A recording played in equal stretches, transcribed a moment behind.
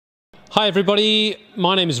Hi everybody,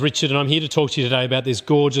 my name is Richard and I'm here to talk to you today about this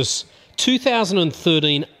gorgeous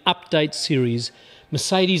 2013 update series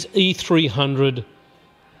Mercedes E300.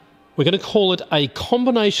 We're going to call it a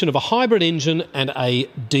combination of a hybrid engine and a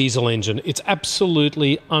diesel engine. It's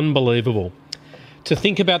absolutely unbelievable to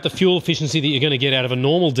think about the fuel efficiency that you're going to get out of a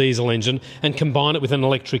normal diesel engine and combine it with an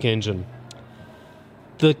electric engine.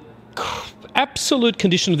 The absolute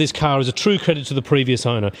condition of this car is a true credit to the previous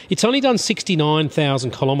owner. It's only done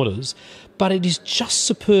 69,000 kilometres, but it is just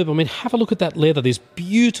superb. I mean, have a look at that leather. This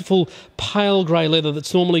beautiful pale grey leather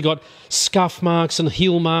that's normally got scuff marks and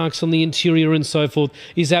heel marks on the interior and so forth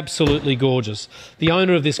is absolutely gorgeous. The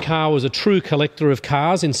owner of this car was a true collector of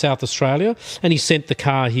cars in South Australia, and he sent the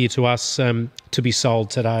car here to us to be sold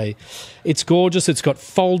today. It's gorgeous. It's got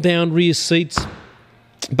fold-down rear seats.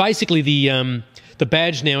 Basically, the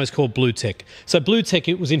badge now is called Blue Tech. So Blue Tech,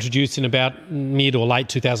 it was introduced in about mid or late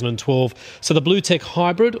 2012. So the Blue Tech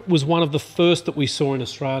Hybrid was one of the first that we saw in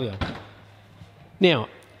Australia. Now,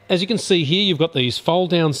 as you can see here, you've got these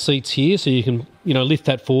fold-down seats here, so you can, lift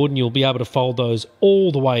that forward and you'll be able to fold those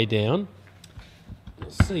all the way down.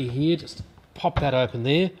 You'll see here, just pop that open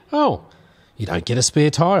there. Oh, you don't get a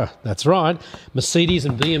spare tyre. That's right. Mercedes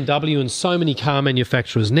and BMW and so many car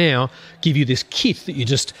manufacturers now give you this kit that you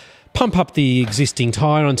just pump up the existing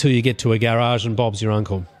tyre until you get to a garage and Bob's your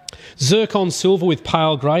uncle. Zircon silver with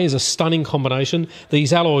pale grey is a stunning combination.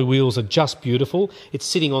 These alloy wheels are just beautiful. It's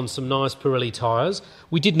sitting on some nice Pirelli tyres.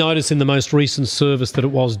 We did notice in the most recent service that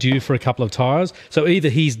it was due for a couple of tyres. So either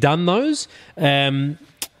he's done those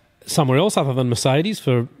somewhere else other than Mercedes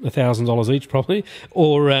for $1,000 each probably,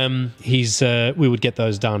 or we would get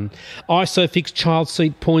those done. ISOFIX child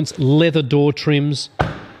seat points, leather door trims.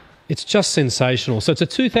 It's just sensational. So it's a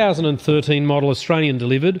 2013 model, Australian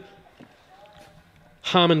delivered.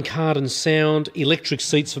 Harman Kardon sound, electric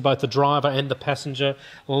seats for both the driver and the passenger,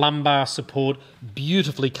 lumbar support,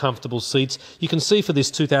 beautifully comfortable seats. You can see for this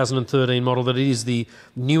 2013 model that it is the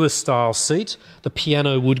newer style seat, the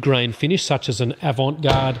piano wood grain finish, such as an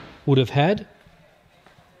Avant-Garde would have had.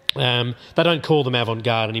 They don't call them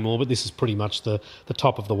Avant-Garde anymore, but this is pretty much the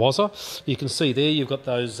top of the wazzer. You can see there you've got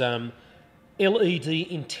those LED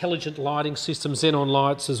intelligent lighting system, xenon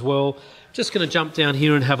lights as well. Just going to jump down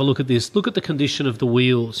here and have a look at this. Look at the condition of the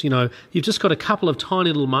wheels. You've just got a couple of tiny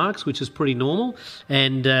little marks, which is pretty normal,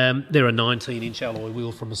 and they're a 19-inch alloy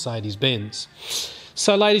wheel from Mercedes-Benz.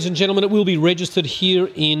 So, ladies and gentlemen, it will be registered here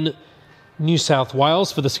in New South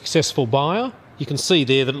Wales for the successful buyer. You can see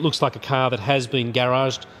there that it looks like a car that has been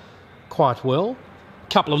garaged quite well.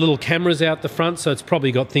 A couple of little cameras out the front, so it's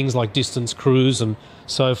probably got things like distance cruise and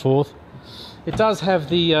so forth. It does have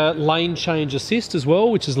the lane change assist as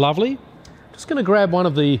well, which is lovely. Just going to grab one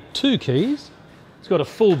of the two keys. It's got a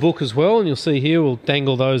full book as well, and you'll see here, we'll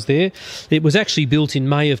dangle those there. It was actually built in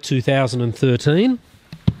May of 2013.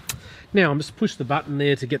 Now, I'm just push the button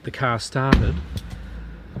there to get the car started.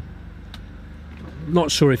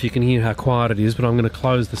 Not sure if you can hear how quiet it is, but I'm going to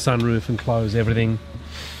close the sunroof and close everything.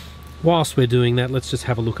 Whilst we're doing that, let's just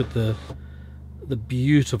have a look at the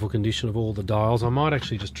beautiful condition of all the dials. I might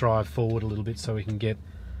actually just drive forward a little bit so we can get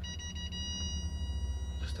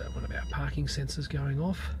just one of our parking sensors going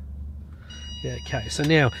off. Yeah, okay, so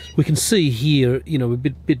now we can see here, a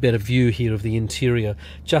bit better view here of the interior,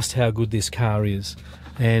 just how good this car is.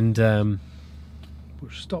 And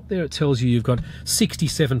we'll stop there. It tells you you've got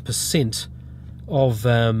 67% of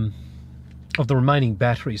the remaining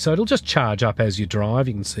battery, so it'll just charge up as you drive.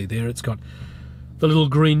 You can see there it's got the little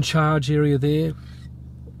green charge area there.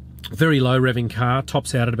 Very low revving car,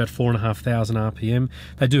 tops out at about 4,500 RPM.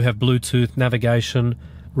 They do have Bluetooth, navigation,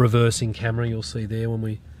 reversing camera. You'll see there when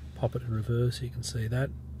we pop it in reverse, you can see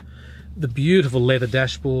that. The beautiful leather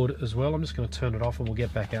dashboard as well. I'm just going to turn it off and we'll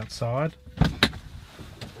get back outside.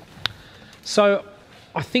 So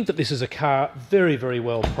I think that this is a car very, very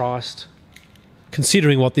well priced,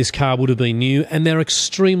 considering what this car would have been new, and they're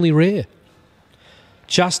extremely rare.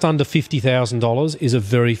 Just under $50,000 is a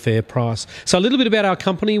very fair price. So a little bit about our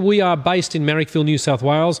company. We are based in Marrickville, New South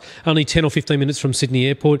Wales, only 10 or 15 minutes from Sydney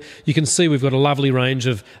Airport. You can see we've got a lovely range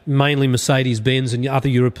of mainly Mercedes-Benz and other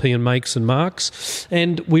European makes and marques.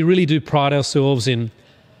 And we really do pride ourselves in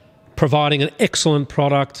providing an excellent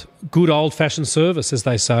product, good old-fashioned service, as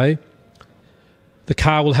they say. The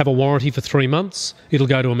car will have a warranty for 3 months. It'll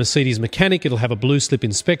go to a Mercedes mechanic. It'll have a blue slip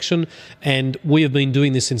inspection. And we have been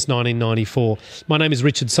doing this since 1994. My name is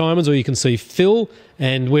Richard Simons, or you can see Phil,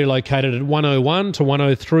 and we're located at 101 to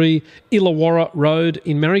 103 Illawarra Road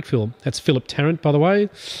in Marrickville. That's Philip Tarrant, by the way.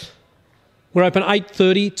 We're open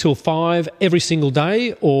 8:30 till 5 every single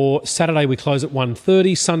day, or Saturday we close at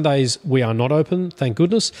 1:30. Sundays we are not open, thank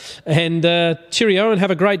goodness. And cheerio and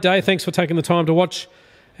have a great day. Thanks for taking the time to watch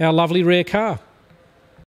our lovely rare car.